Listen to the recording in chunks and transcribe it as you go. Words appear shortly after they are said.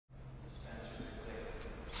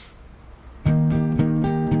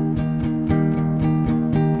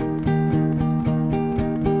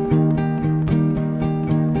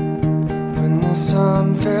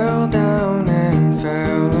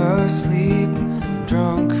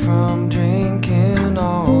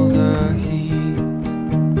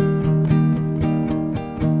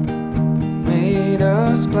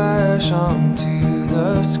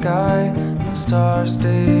sky, and the stars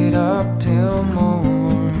stayed up till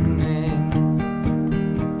morning.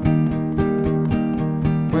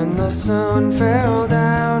 When the sun fell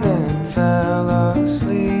down and fell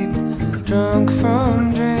asleep, drunk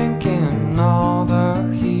from drinking all the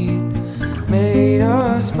heat, made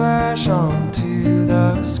a splash onto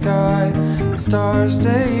the sky, the stars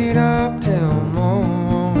stayed up till morning.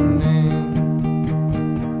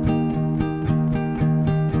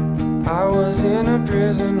 I was in a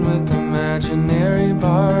prison with imaginary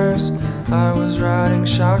bars. I was riding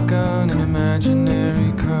shotgun in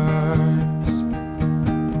imaginary cars.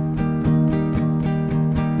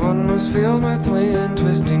 One was filled with wind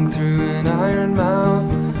twisting through an iron mouth.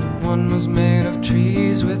 One was made of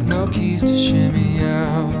trees with no keys to shimmy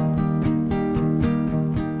out.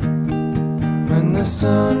 When the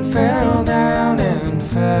sun fell down and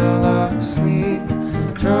fell asleep,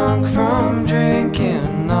 drunk from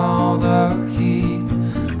drinking all the heat,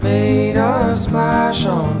 made a splash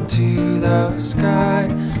onto the sky,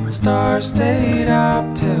 the stars stayed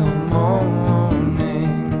up till morning.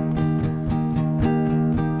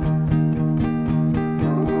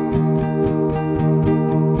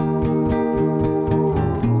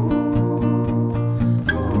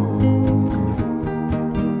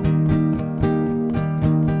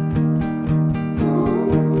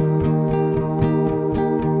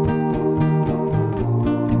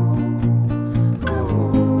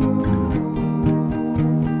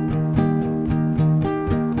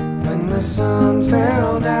 The sun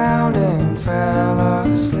fell down and fell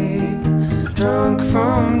asleep, drunk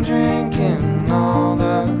from drinking all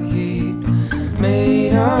the heat,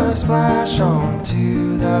 made a splash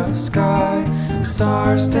onto the sky, the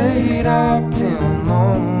stars stayed up till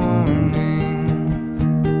morning.